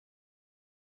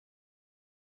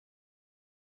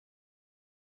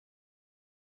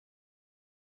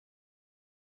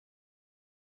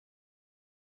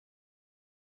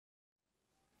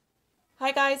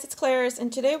Hi guys, it's Claire's,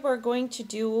 and today we're going to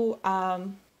do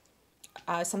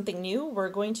something new.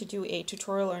 We're going to do a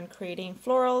tutorial on creating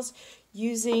florals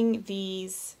using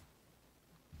these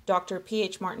Dr.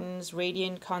 P.H. Martin's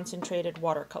Radiant Concentrated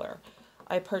Watercolor.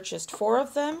 I purchased 4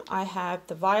 of them. I have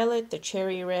the violet, the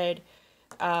cherry red,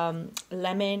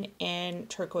 lemon, and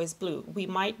turquoise blue. We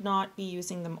might not be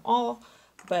using them all,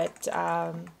 but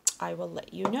I will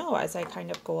let you know as I kind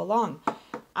of go along.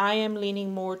 I am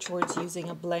leaning more towards using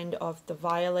a blend of the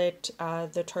violet,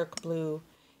 the turk blue,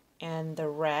 and the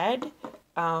red.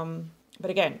 But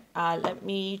again, let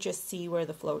me just see where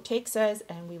the flow takes us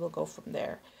and we will go from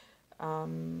there.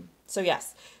 So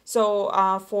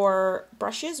for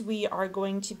brushes, we are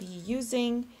going to be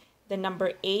using the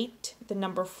number 8, the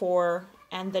number 4,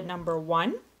 and the number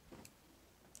 1.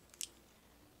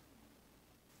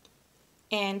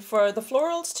 And for the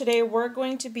florals today, we're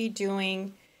going to be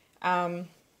doing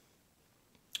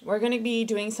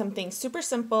something super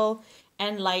simple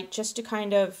and light, just to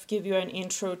kind of give you an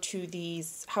intro to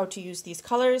these, how to use these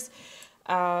colors.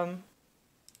 So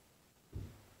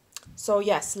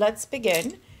yes, let's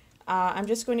begin. I'm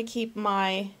just going to keep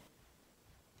my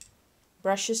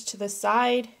brushes to the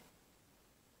side.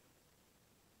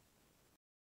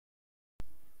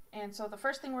 And so the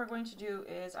first thing we're going to do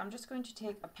is I'm just going to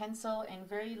take a pencil and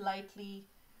very lightly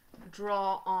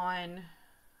draw on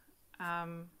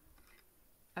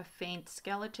a faint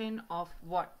skeleton of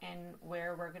what and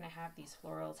where we're going to have these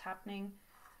florals happening.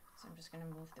 So I'm just going to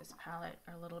move this palette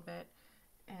a little bit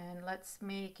and let's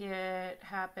make it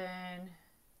happen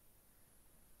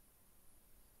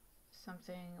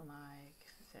something like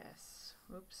this.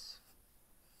 Oops.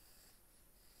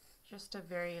 Just a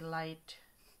very light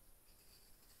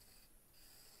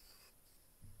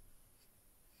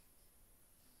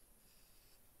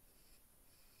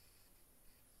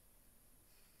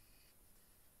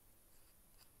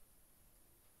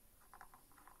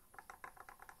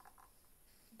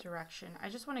direction. I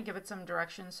just want to give it some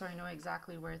direction so I know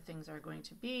exactly where things are going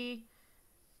to be.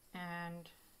 And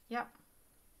yeah,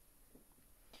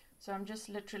 so I'm just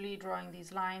literally drawing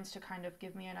these lines to kind of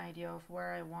give me an idea of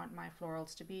where I want my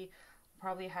florals to be. I'll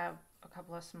probably have a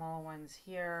couple of small ones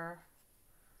here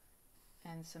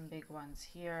and some big ones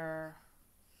here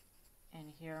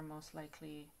and here most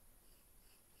likely,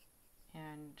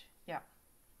 and yeah,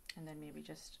 and then maybe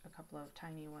just a couple of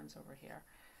tiny ones over here.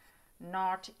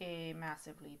 Not a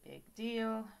massively big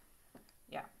deal.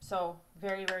 Yeah, so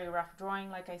very, very rough drawing,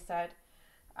 like I said.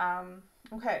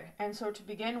 Okay, and so to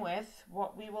begin with,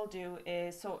 what we will do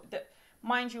is,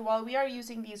 mind you, while we are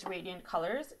using these radiant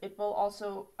colors, it will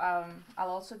also, I'll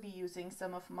also be using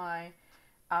some of my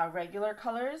regular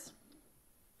colors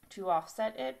to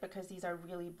offset it because these are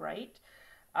really bright.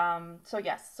 So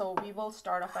yes, so we will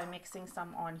start off by mixing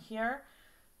some on here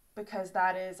because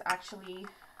that is actually,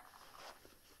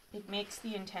 it makes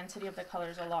the intensity of the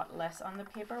colors a lot less on the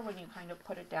paper when you kind of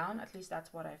put it down. At least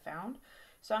that's what I found.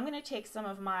 So I'm going to take some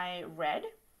of my red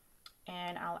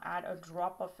and I'll add a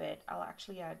drop of it. I'll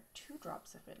actually add 2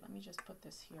 drops of it. Let me just put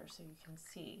this here so you can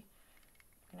see.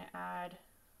 I'm going to add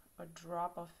a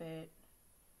drop of it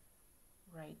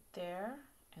right there,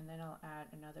 and then I'll add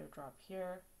another drop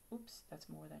here. Oops, that's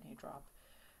more than a drop.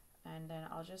 And then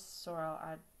I'll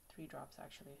add 3 drops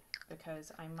actually,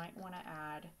 because I might want to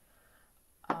add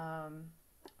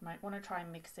might want to try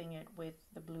mixing it with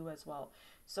the blue as well.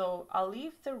 So I'll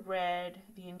leave the red,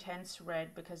 the intense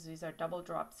red, because these are double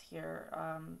drops here,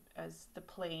 as the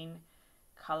plain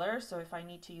color. So if I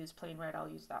need to use plain red, I'll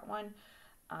use that one.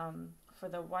 For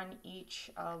the 1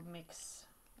 each, I'll mix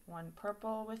 1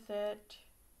 purple with it.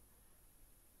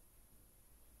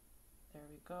 There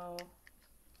we go.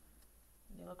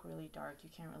 They look really dark. You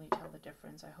can't really tell the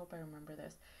difference. I hope I remember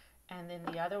this. And then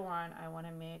the other one, I want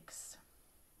to mix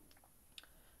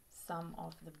some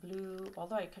of the blue,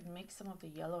 although I could mix some of the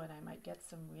yellow and I might get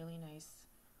some really nice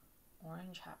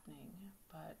orange happening,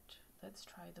 but let's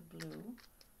try the blue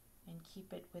and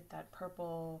keep it with that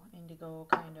purple indigo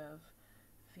kind of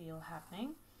feel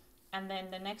happening. And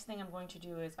then the next thing I'm going to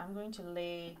do is I'm going to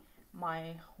lay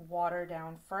my water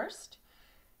down first.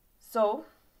 So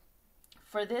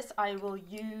for this I will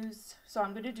use, so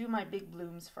I'm going to do my big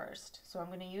blooms first. So I'm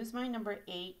going to use my number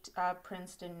 8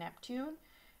 Princeton Neptune.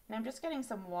 And I'm just getting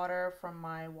some water from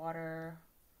my water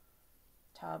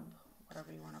tub,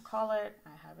 whatever you want to call it.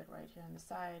 I have it right here on the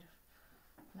side.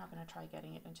 I'm not going to try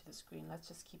getting it into the screen. Let's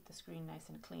just keep the screen nice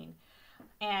and clean.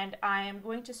 And I am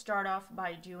going to start off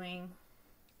by doing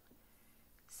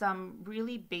some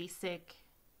really basic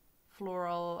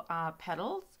floral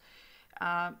petals.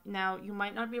 Now you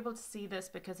might not be able to see this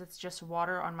because it's just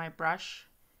water on my brush,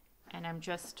 and I'm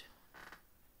just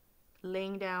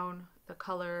laying down the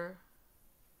color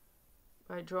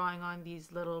by drawing on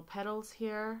these little petals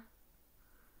here.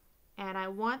 And I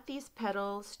want these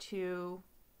petals to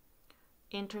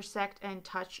intersect and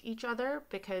touch each other,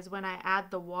 because when I add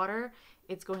the water,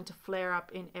 it's going to flare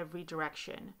up in every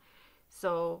direction.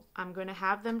 So I'm going to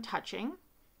have them touching.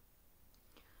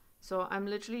 So I'm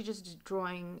literally just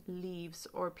drawing leaves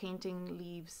or painting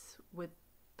leaves with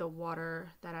the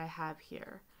water that I have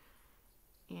here,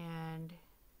 and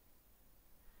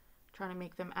trying to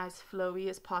make them as flowy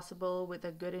as possible with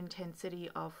a good intensity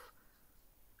of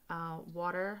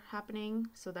water happening,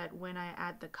 so that when I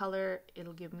add the color,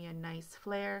 it'll give me a nice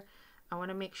flare. I want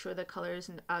to make sure the colors,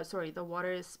 the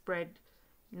water is spread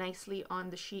nicely on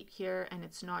the sheet here, and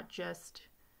it's not just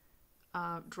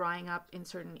drying up in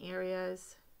certain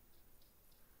areas.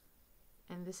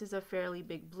 And this is a fairly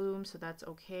big bloom, so that's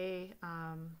okay,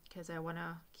 because I want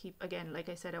to keep, again, like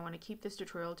I said, I want to keep this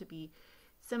tutorial to be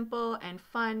simple and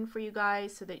fun for you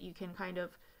guys, so that you can kind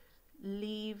of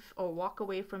leave or walk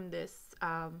away from this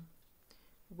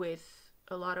with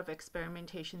a lot of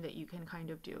experimentation that you can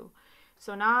kind of do.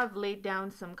 So now I've laid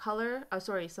down some color,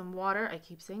 some water. I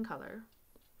keep saying color,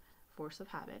 force of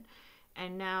habit.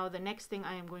 And now the next thing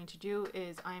I am going to do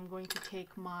is I am going to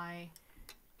take my,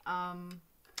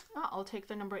 I'll take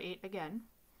the number 8 again,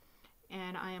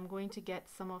 and I am going to get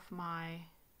some of my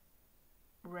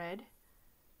red,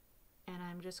 and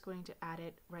I'm just going to add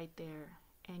it right there.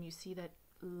 And you see that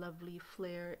lovely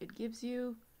flare it gives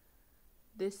you.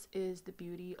 This is the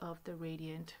beauty of the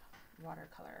Radiant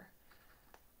watercolor,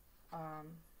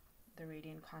 the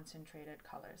Radiant concentrated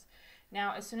colors.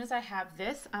 Now, as soon as I have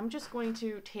this, I'm just going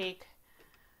to take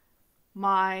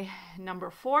my number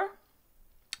 4,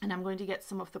 and I'm going to get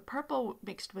some of the purple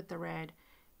mixed with the red,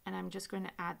 and I'm just going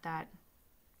to add that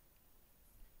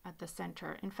at the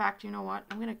center. In fact, you know what?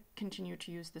 I'm going to continue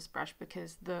to use this brush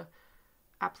because the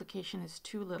application is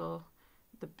too little.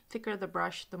 The thicker the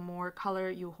brush, the more color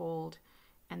you hold,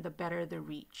 and the better the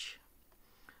reach.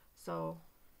 So,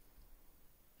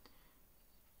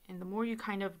 and the more you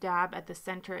kind of dab at the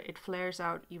center, it flares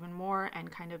out even more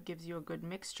and kind of gives you a good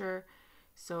mixture.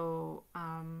 So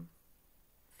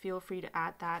feel free to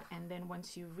add that, and then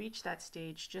once you reach that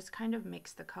stage, just kind of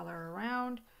mix the color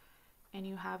around, and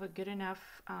you have a good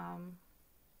enough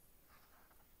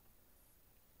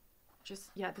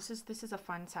this is a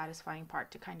fun, satisfying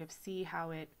part to kind of see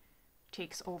how it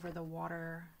takes over the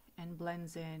water and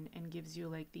blends in and gives you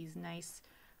like these nice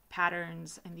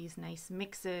patterns and these nice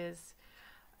mixes.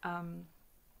 And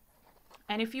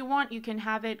if you want, you can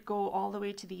have it go all the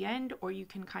way to the end, or you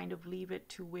can kind of leave it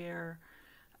to where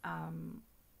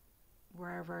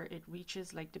wherever it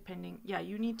reaches, like depending,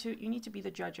 you need to be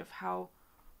the judge of how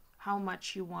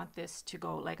much you want this to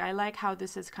go. Like, I like how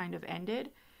this is kind of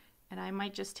ended, and I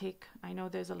might just take, I know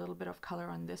there's a little bit of color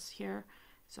on this here,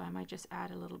 so I might just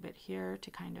add a little bit here to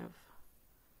kind of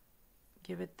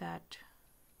give it that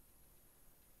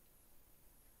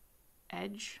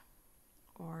edge.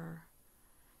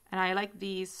 And I like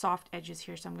these soft edges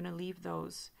here, so I'm going to leave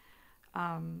those.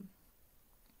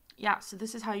 So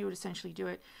this is how you would essentially do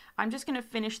it. I'm just going to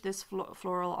finish this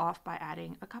floral off by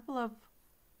adding a couple of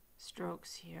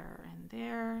strokes here and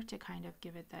there to kind of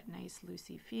give it that nice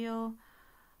loosey feel.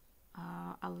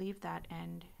 I'll leave that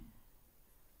end.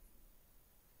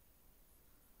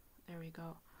 There we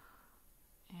go.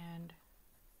 And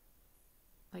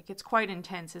like, it's quite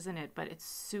intense, isn't it? But it's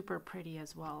super pretty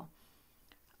as well.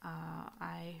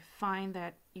 I find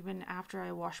that even after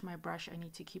I wash my brush, I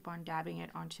need to keep on dabbing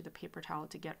it onto the paper towel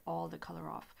to get all the color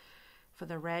off. For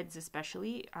the reds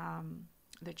especially,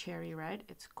 the cherry red,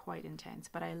 it's quite intense,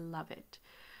 but I love it.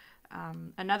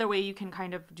 Another way you can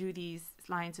kind of do these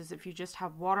lines is if you just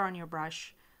have water on your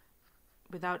brush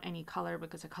without any color,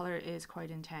 because the color is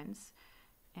quite intense,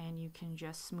 and you can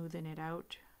just smoothen it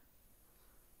out.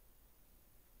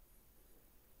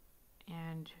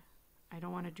 And I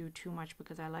don't want to do too much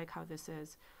because I like how this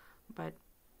is, but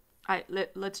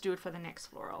let's do it for the next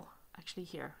floral. Actually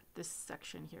here, this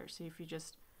section here. So if you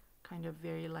just kind of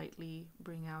very lightly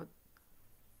bring out,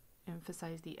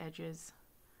 emphasize the edges,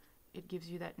 it gives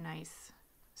you that nice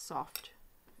soft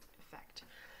effect.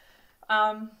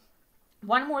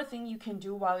 One more thing you can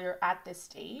do while you're at this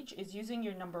stage is using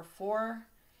your number 4.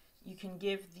 You can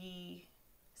give the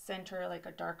center like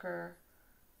a darker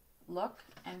look,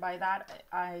 and by that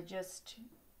I just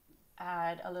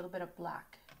add a little bit of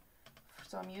black.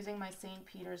 So I'm using my St.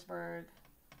 Petersburg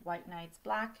White Nights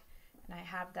black, and I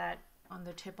have that on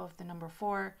the tip of the number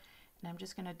 4, and I'm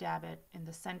just going to dab it in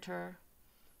the center,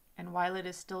 and while it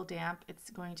is still damp, it's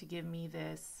going to give me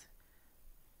this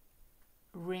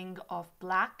ring of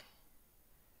black.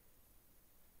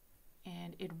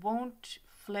 and it won't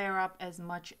flare up as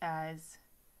much as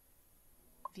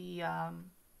the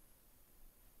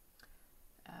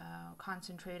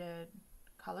concentrated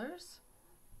colors,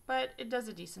 but it does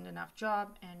a decent enough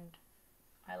job, and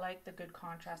I like the good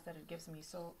contrast that it gives me,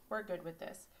 so we're good with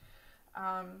this.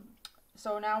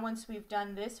 So now once we've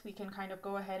done this, we can kind of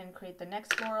go ahead and create the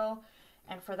next floral,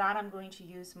 and for that I'm going to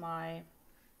use my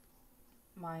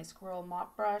Squirrel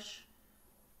Mop brush,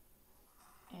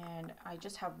 and I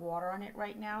just have water on it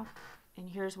right now. And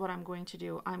here's what I'm going to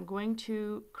do. I'm going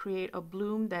to create a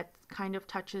bloom that kind of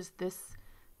touches this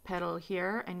petal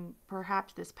here, and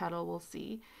perhaps this petal we'll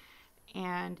see,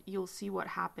 and you'll see what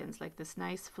happens, like this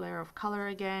nice flare of color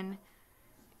again.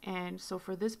 And so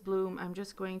for this bloom, I'm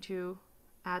just going to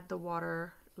add the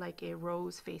water like a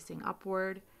rose facing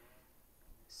upward.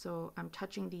 So I'm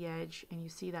touching the edge and you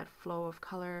see that flow of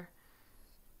color.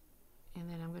 And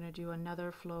then I'm going to do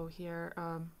another flow here,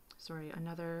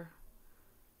 another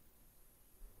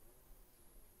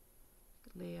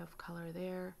lay of color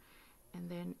there. And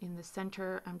then in the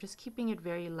center, I'm just keeping it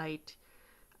very light,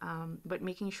 but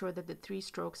making sure that the 3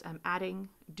 strokes I'm adding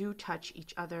do touch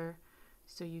each other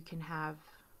so you can have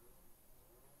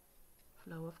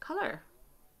flow of color.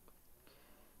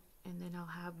 And then I'll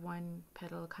have one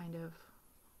petal kind of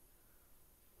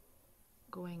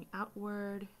going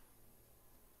outward.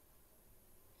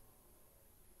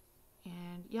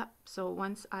 And yep, so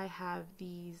once I have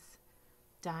these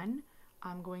done,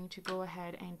 I'm going to go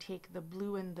ahead and take the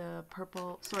blue and the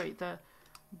purple, the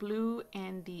blue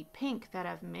and the pink that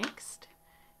I've mixed,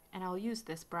 and I'll use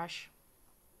this brush,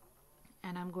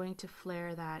 and I'm going to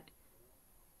flare that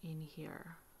in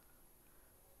here,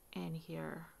 and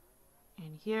here,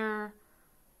 and here,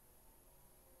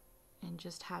 and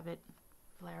just have it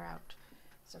flare out.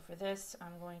 So for this,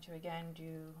 I'm going to again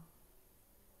do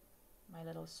my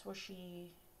little swooshy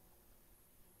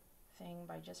thing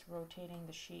by just rotating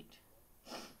the sheet.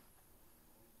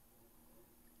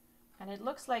 And it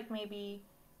looks like maybe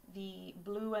the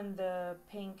blue and the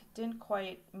pink didn't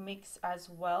quite mix as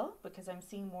well, because I'm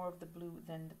seeing more of the blue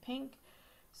than the pink.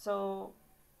 So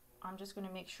I'm just going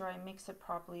to make sure I mix it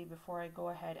properly before I go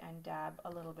ahead and dab a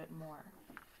little bit more.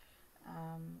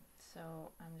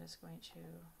 So I'm just going to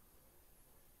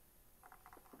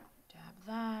dab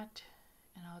that,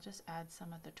 and I'll just add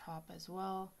some at the top as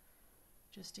well,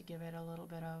 just to give it a little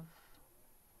bit of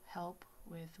help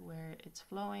with where it's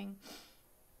flowing.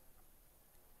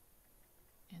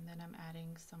 And then I'm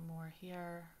adding some more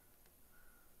here,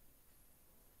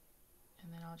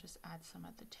 and then I'll just add some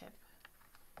at the tip.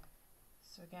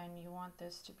 So again, you want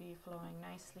this to be flowing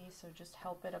nicely, so just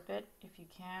help it a bit if you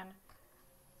can,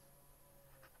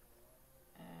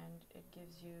 and it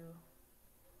gives you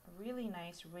a really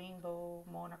nice rainbow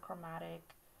monochromatic,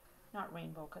 not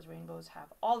rainbow because rainbows have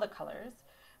all the colors,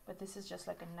 but this is just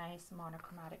like a nice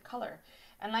monochromatic color.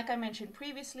 And like I mentioned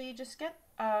previously, just get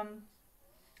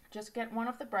one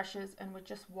of the brushes, and with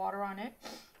just water on it,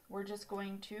 we're just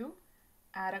going to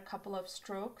add a couple of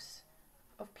strokes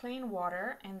of plain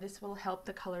water, and this will help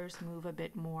the colors move a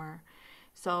bit more.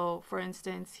 So for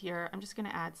instance here, I'm just going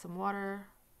to add some water.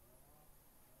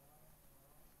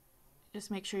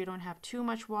 Just make sure you don't have too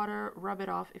much water. Rub it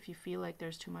off if you feel like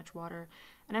there's too much water.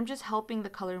 And I'm just helping the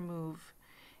color move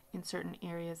in certain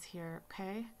areas here,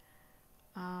 okay?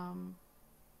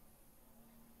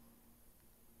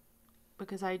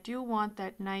 Because I do want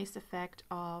that nice effect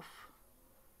of,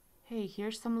 hey,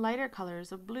 here's some lighter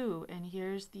colors of blue, and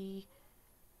here's the,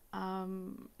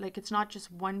 like it's not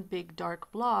just one big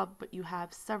dark blob, but you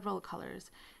have several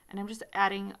colors. And I'm just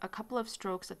adding a couple of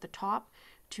strokes at the top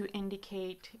to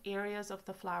indicate areas of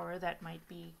the flower that might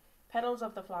be, petals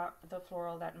of the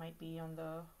floral that might be on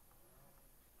the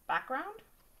background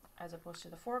as opposed to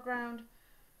the foreground.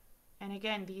 And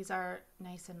again, these are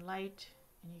nice and light,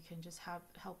 and you can just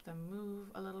help them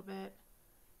move a little bit.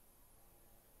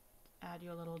 Add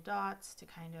your little dots to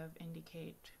kind of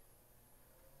indicate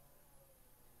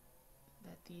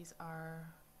that these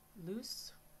are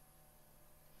loose.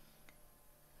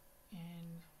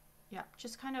 And yeah,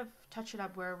 just kind of touch it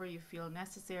up wherever you feel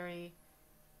necessary.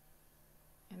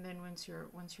 And then once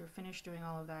you're finished doing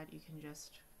all of that, you can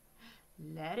just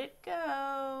let it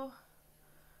go.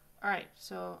 All right,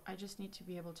 so I just need to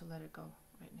be able to let it go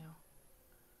right now,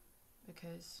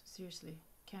 because seriously,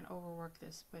 can't overwork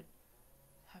this, but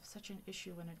have such an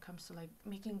issue when it comes to like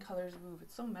making colors move.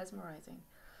 It's so mesmerizing.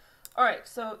 All right,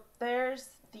 so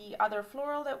there's the other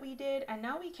floral that we did, and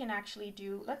now we can actually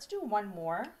do, let's do one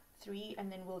more, 3,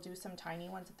 and then we'll do some tiny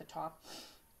ones at the top,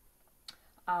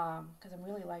 because I'm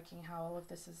really liking how all of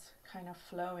this is kind of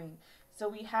flowing. So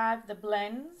we have the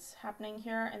blends happening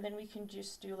here, and then we can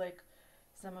just do like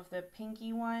some of the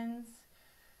pinky ones.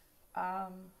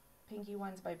 Pinky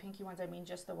ones, by pinky ones I mean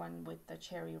just the one with the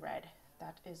cherry red.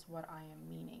 That is what I am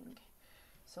meaning.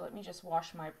 So let me just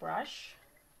wash my brush,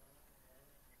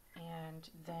 and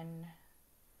then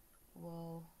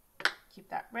we'll keep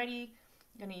that ready.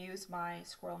 I'm going to use my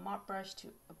Squirrel Mop brush to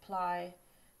apply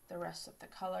the rest of the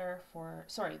color for,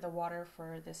 sorry, the water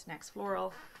for this next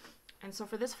floral. And so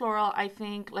for this floral, I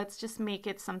think let's just make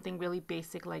it something really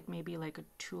basic, like maybe like a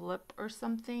tulip or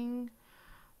something.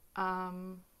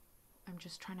 I'm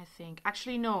just trying to think.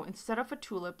 Actually, no, instead of a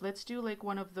tulip, let's do like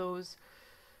one of those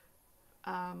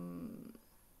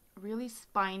really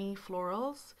spiny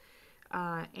florals.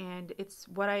 And it's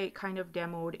what I kind of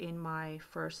demoed in my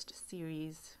first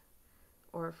series,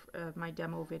 or my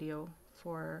demo video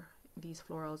for these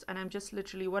florals. And I'm just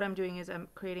literally, what I'm doing is I'm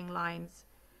creating lines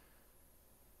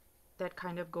that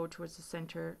kind of go towards the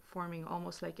center, forming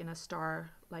almost like in a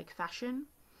star-like fashion.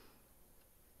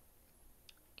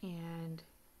 And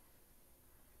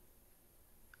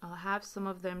I'll have some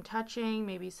of them touching,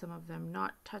 maybe some of them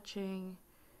not touching.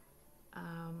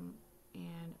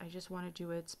 And I just want to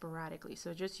do it sporadically.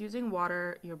 So just using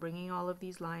water, you're bringing all of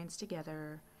these lines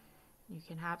together. You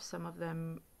can have some of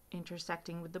them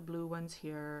intersecting with the blue ones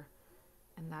here,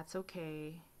 and that's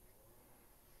okay.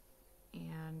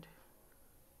 And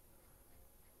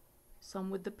some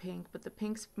with the pink, but the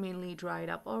pink's mainly dried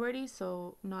up already,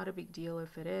 so not a big deal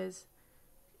if it is.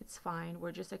 It's fine.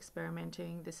 We're just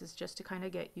experimenting. This is just to kind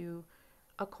of get you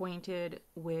acquainted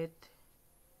with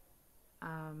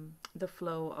the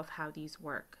flow of how these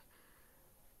work.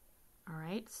 All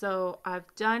right, so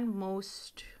I've done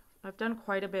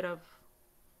quite a bit of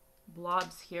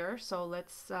blobs here. So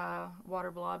let's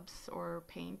water blobs or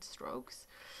paint strokes.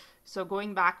 So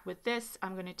going back with this,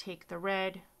 I'm going to take the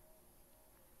red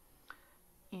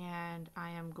and I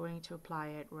am going to apply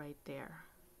it right there.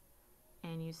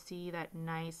 And you see that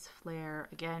nice flare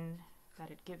again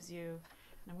that it gives you.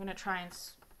 And I'm going to try and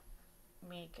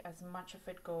make as much of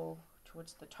it go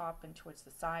towards the top and towards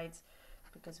the sides,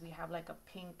 because we have like a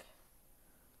pink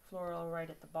floral right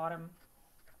at the bottom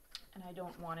and I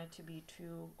don't want it to be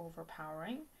too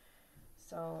overpowering.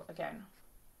 So again,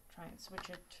 try and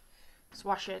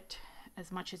swash it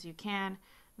as much as you can.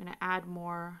 I'm going to add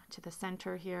more to the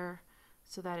center here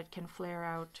so that it can flare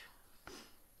out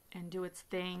and do its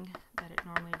thing that it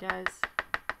normally does.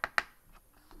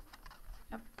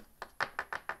 Yep.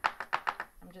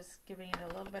 I'm just giving it a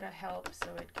little bit of help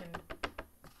so it can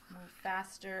move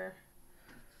faster.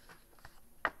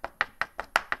 I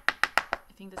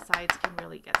think the sides can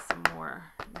really get some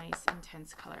more nice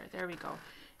intense color. There we go.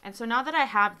 And so now that I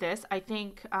have this, I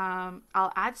think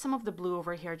I'll add some of the blue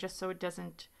over here just so it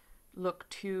doesn't look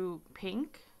too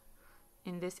pink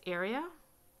in this area.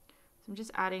 So I'm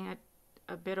just adding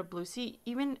a bit of blue. See,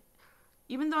 even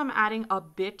though I'm adding a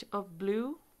bit of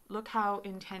blue, look how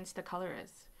intense the color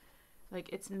is. Like,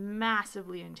 it's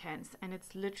massively intense, and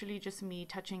it's literally just me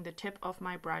touching the tip of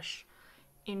my brush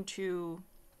into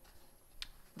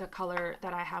the color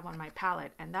that I have on my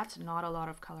palette, and that's not a lot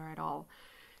of color at all.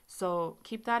 So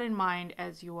keep that in mind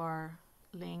as you are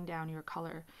laying down your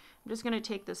color. I'm just going to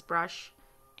take this brush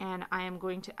and I am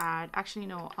going to add, actually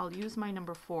no, I'll use my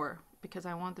number 4 because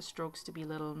I want the strokes to be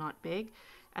little, not big.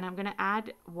 And I'm going to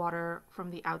add water from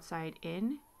the outside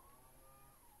in,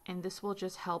 and this will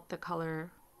just help the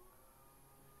color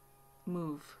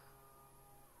move.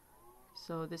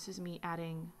 So this is me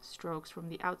adding strokes from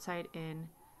the outside in,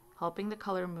 helping the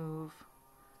color move.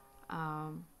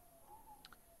 I'm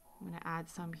going to add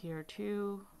some here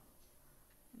too.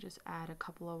 Just add a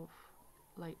couple of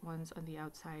light ones on the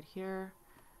outside here.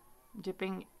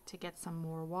 Dipping to get some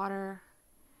more water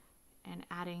and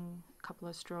adding a couple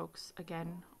of strokes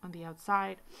again on the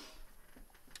outside,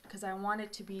 because I want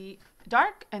it to be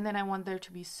dark and then I want there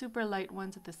to be super light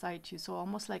ones at the side too, so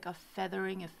almost like a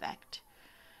feathering effect.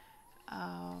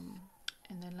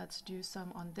 And then let's do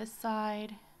some on this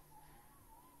side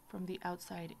from the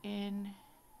outside in.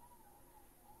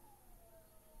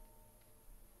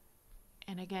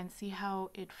 And again, see how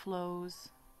it flows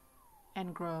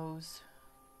and grows.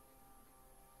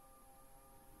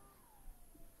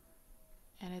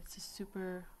 And it's a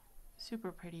super,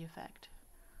 super pretty effect.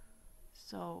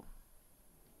 So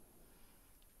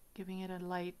giving it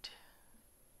a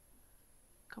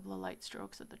couple of light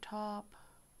strokes at the top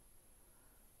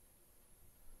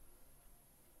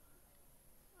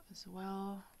as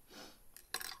well.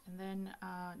 And then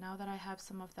now that I have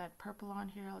some of that purple on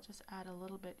here, I'll just add a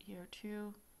little bit here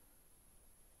too,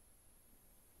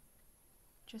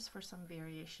 just for some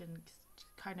variation, to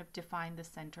kind of define the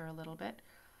center a little bit.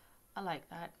 I like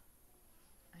that.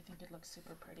 I think it looks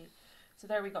super pretty. So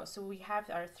there we go. So we have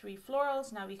our 3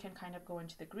 florals. Now we can kind of go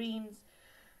into the greens.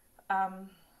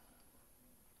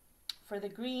 For the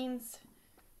greens,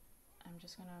 I'm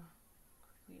just gonna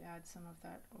quickly add some of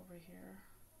that over here.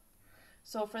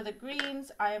 So for the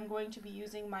greens, I am going to be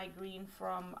using my green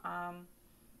from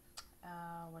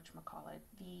whatchamacallit,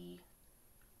 the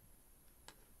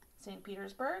St.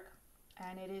 Petersburg,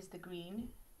 and it is the green.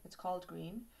 It's called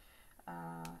green,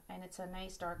 and it's a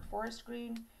nice dark forest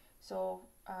green. So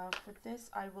for this,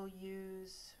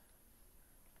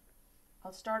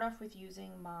 I'll start off with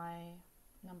using my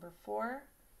number 4,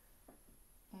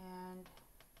 and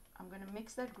I'm going to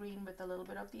mix that green with a little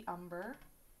bit of the umber,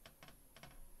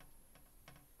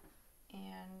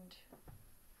 and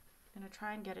I'm going to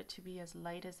try and get it to be as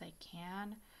light as I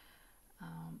can,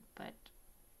 but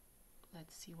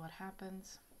let's see what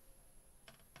happens,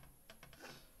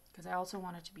 because I also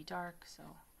want it to be dark. So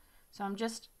I'm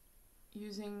just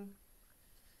using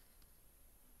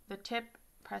the tip,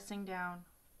 pressing down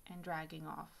and dragging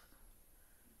off.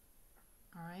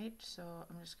 All right, so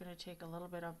I'm just going to take a little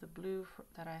bit of the blue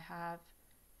that I have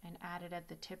and add it at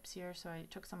the tips here. So I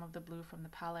took some of the blue from the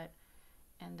palette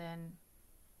and then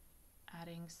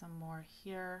adding some more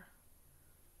here,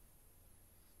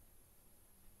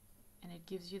 and it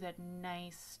gives you that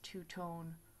nice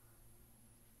two-tone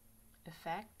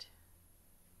effect,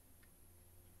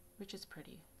 which is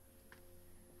pretty.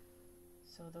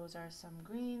 So those are some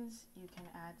greens. You can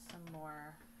add some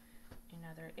more in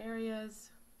other areas.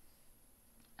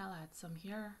 I'll add some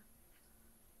here.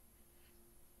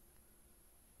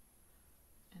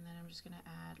 And then I'm just going to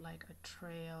add like a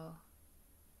trail.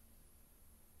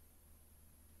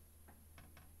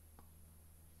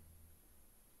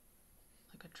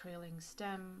 Like a trailing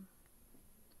stem.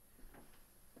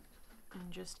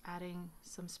 And just adding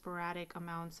some sporadic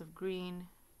amounts of green.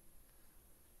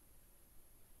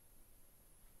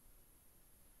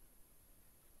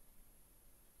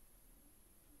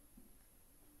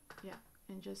 Yeah,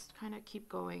 and just kind of keep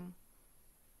going.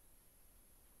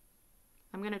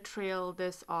 I'm going to trail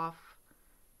this off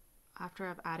after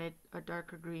I've added a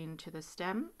darker green to the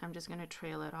stem. I'm just going to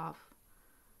trail it off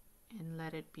and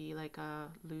let it be like a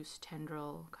loose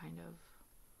tendril kind of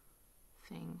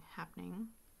thing happening.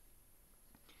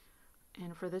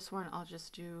 And for this one, I'll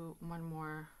just do one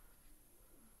more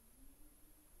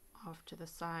off to the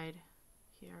side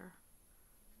here.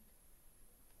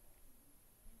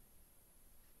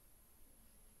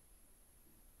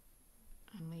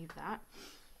 And leave that.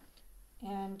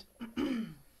 And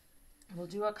we'll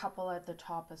do a couple at the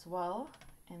top as well,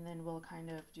 and then we'll kind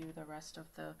of do the rest of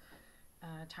the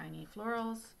tiny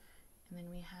florals. And then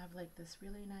we have like this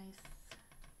really nice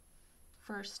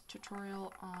first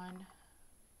tutorial on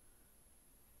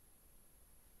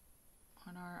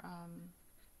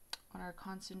our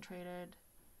concentrated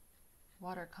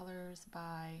watercolors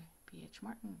by B.H.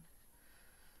 Martin.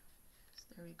 So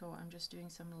there we go. I'm just doing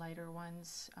some lighter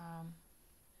ones.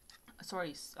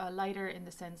 Lighter in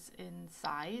the sense in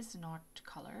size, not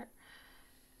color.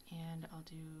 And I'll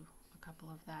do a couple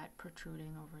of that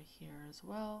protruding over here as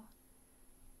well.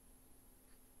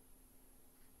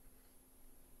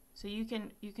 So you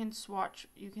can swatch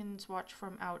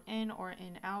from out in or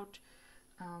in out.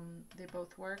 They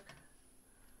both work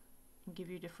and give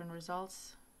you different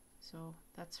results. So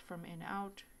that's from in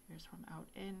out. Here's from out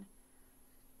in,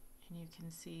 and you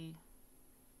can see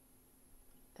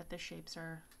that the shapes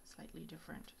are slightly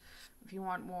different. If you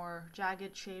want more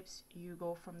jagged shapes, you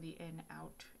go from the in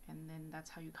out, and then that's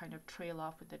how you kind of trail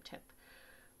off with the tip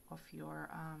of your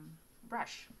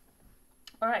brush.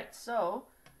 All right, so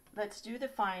let's do the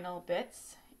final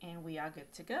bits and we are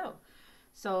good to go.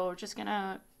 So just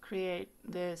gonna create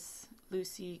this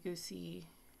loosey-goosey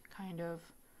kind of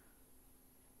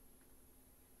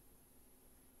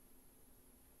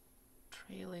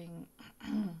trailing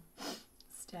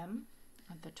stem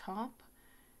at the top,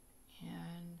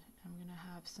 and I'm gonna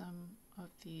have some of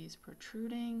these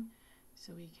protruding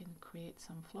so we can create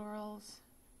some florals.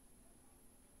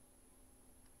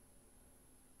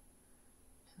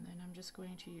 And then I'm just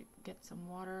going to get some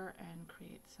water and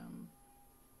create some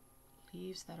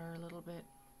leaves that are a little bit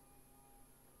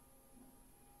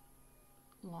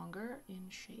longer in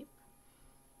shape.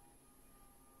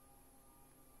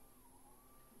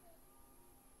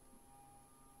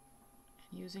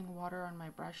 And using water on my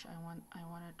brush, I want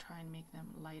to try and make them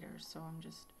lighter, so I'm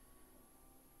just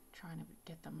trying to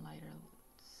get them lighter.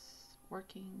 It's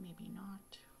working, maybe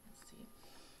not. Let's see.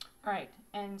 All right,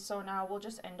 and so now we'll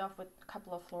just end off with a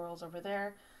couple of florals over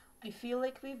there. I feel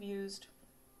like we've used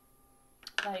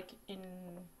like in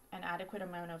an adequate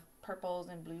amount of purples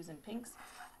and blues and pinks.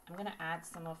 I'm gonna add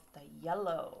some of the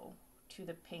yellow to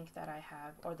the pink that I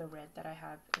have, or the red that I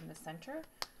have in the center.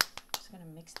 I'm just going to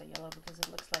mix the yellow because it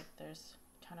looks like there's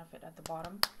a ton of it at the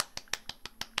bottom.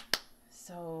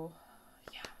 So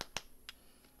yeah.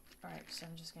 All right, so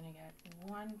I'm just going to get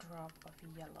one drop of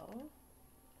yellow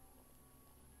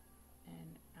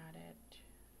and add it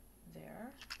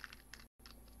there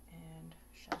and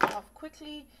shut it off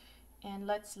quickly. And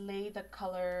let's lay the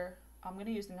color. I'm going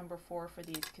to use the number 4 for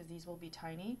these because these will be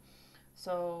tiny.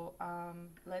 So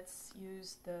let's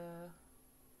use the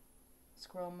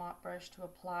Squirrel Mop brush to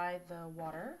apply the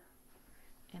water,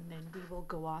 and then we will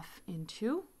go off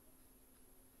into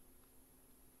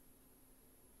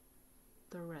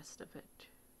the rest of it.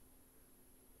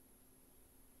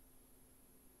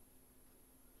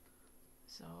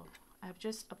 So I've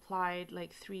just applied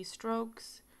like 3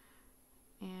 strokes,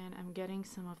 and I'm getting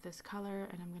some of this color,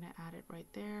 and I'm going to add it right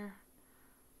there.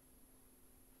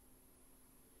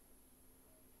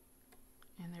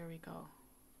 And there we go.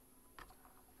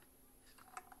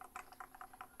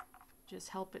 Just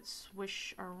help it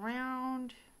swish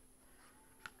around,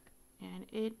 and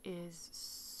it is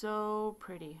so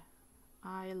pretty.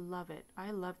 I love it. I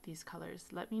love these colors.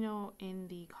 Let me know in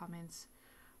the comments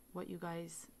what you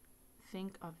guys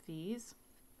think of these.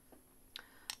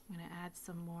 I'm going to add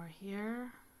some more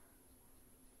here.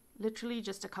 Literally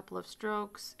just a couple of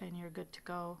strokes and you're good to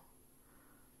go,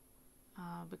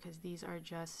 because these are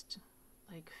just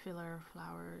like filler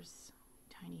flowers,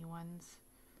 tiny ones.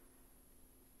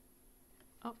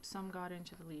 Oh, some got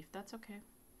into the leaf. That's okay.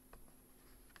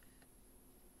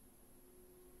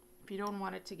 If you don't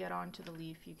want it to get onto the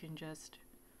leaf, you can just,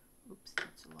 oops,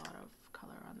 that's a lot of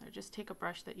color on there. Just take a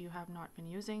brush that you have not been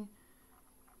using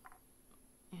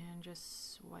and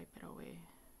just swipe it away.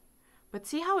 But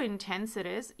see how intense it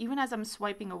is? Even as I'm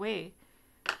swiping away,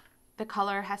 the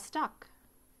color has stuck.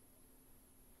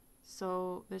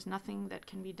 So there's nothing that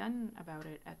can be done about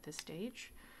it at this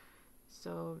stage.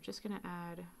 So just gonna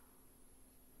add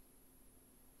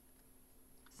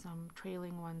some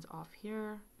trailing ones off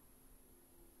here.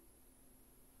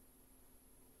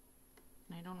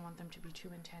 And I don't want them to be too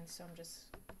intense, so I'm just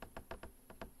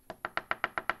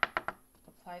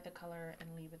apply the color and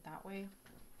leave it that way.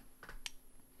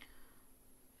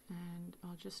 And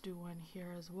I'll just do one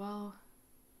here as well.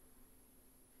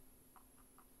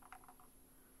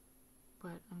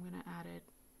 But I'm gonna add it.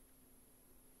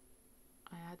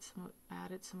 I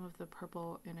added some of the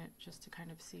purple in it just to kind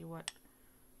of see what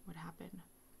would happen.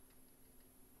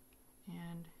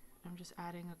 And I'm just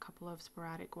adding a couple of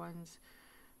sporadic ones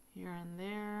here and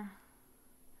there.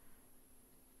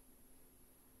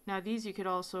 Now these you could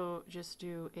also just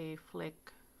do a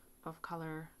flick of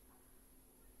color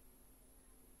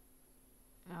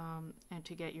and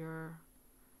to get your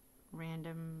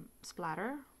random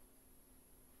splatter.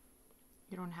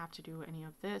 You don't have to do any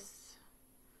of this,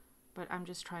 but I'm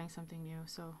just trying something new,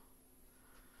 so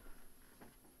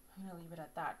I'm gonna leave it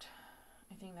at that.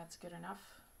 I think that's good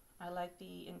enough. I like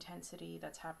the intensity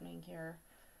that's happening here.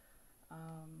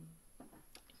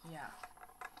 Yeah.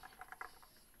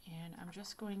 And I'm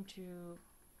just going to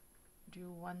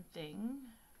do one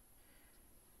thing,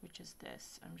 which is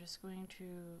this. I'm just going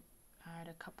to add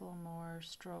a couple more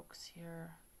strokes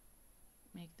here,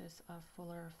 make this a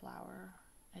fuller flower.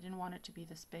 I didn't want it to be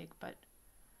this big, but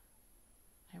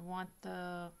I want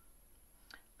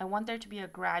there to be a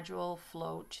gradual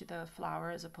flow to the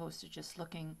flower as opposed to just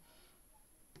looking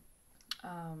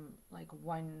like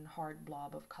one hard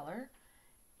blob of color.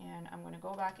 And I'm going to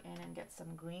go back in and get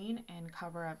some green and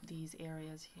cover up these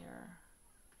areas here.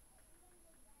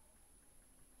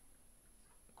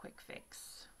 Quick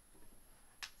fix.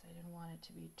 So I didn't want it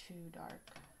to be too dark.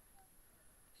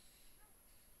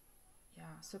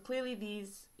 Yeah, so clearly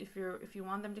these, if you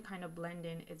want them to kind of blend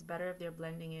in, it's better if they're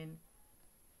blending in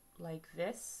like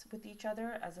this with each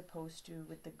other as opposed to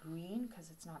with the green, because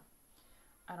it's not,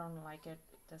 I don't like it.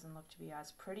 It doesn't look to be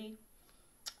as pretty.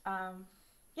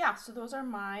 Yeah, so those are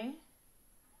my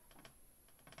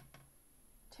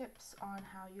tips on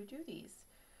how you do these.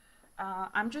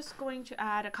 I'm just going to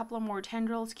add a couple of more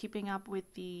tendrils, keeping up with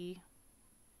the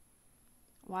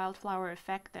wildflower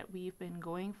effect that we've been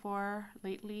going for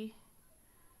lately.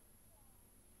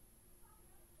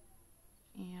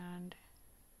 And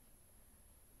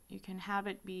you can have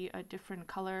it be a different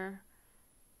color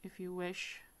if you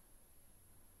wish,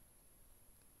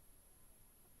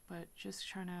 but just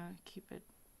trying to keep it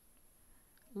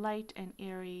light and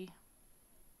airy.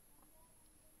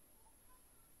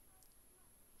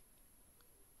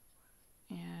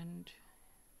 And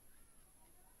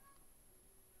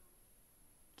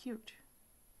cute.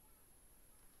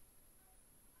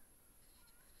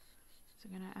 So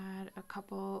I'm going to add a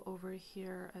couple over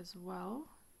here as well.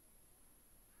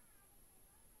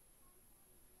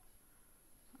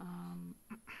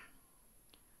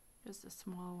 Just a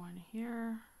small one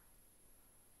here.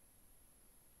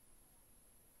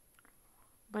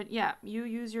 But yeah, you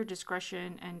use your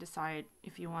discretion and decide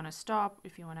if you want to stop,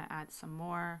 if you want to add some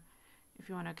more, if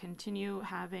you want to continue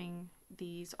having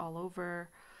these all over.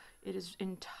 It is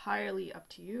entirely up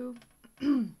to you.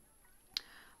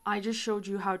 I just showed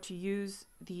you how to use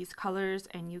these colors,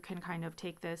 and you can kind of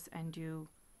take this and do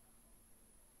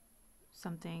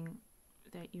something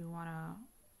that you want to,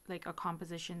 like a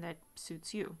composition that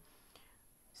suits you.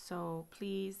 So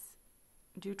please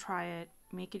do try it,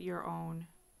 make it your own.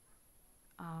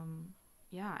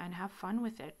 Yeah, and have fun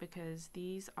with it, because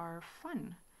these are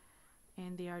fun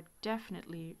and they are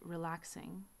definitely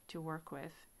relaxing to work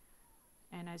with.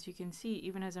 And as you can see,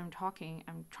 even as I'm talking,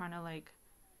 I'm trying to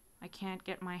I can't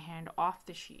get my hand off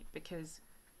the sheet because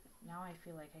now I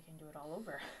feel like I can do it all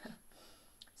over.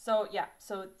 So yeah,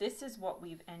 so this is what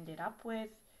we've ended up with.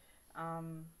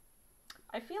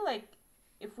 I feel like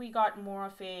if we got more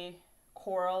of a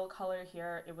coral color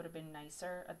here, it would have been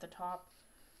nicer at the top,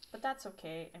 but that's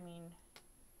okay. I mean,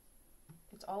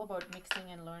 it's all about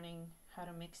mixing and learning how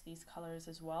to mix these colors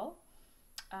as well.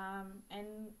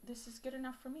 And this is good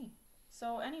enough for me.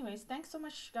 So anyways, thanks so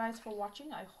much guys for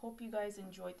watching. I hope you guys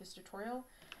enjoyed this tutorial.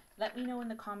 Let me know in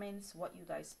the comments what you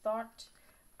guys thought.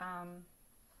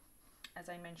 As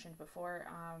I mentioned before,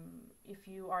 if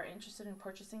you are interested in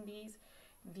purchasing these,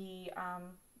 the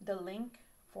link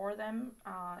for them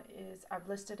is, I've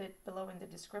listed it below in the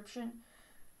description.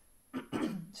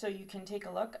 So you can take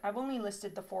a look. I've only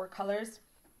listed the 4 colors.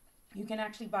 You can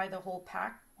actually buy the whole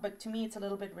pack, but to me it's a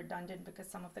little bit redundant because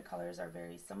some of the colors are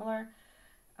very similar.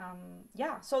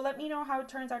 Yeah, so let me know how it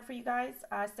turns out for you guys.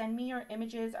 Send me your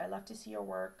images. I love to see your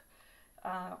work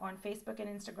on Facebook and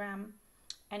Instagram.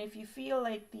 And if you feel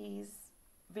like these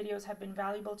videos have been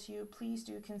valuable to you, please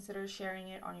do consider sharing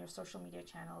it on your social media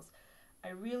channels. I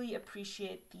really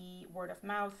appreciate the word of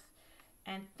mouth.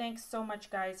 And thanks so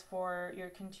much guys for your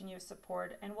continuous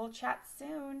support, and we'll chat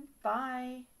soon.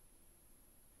 Bye.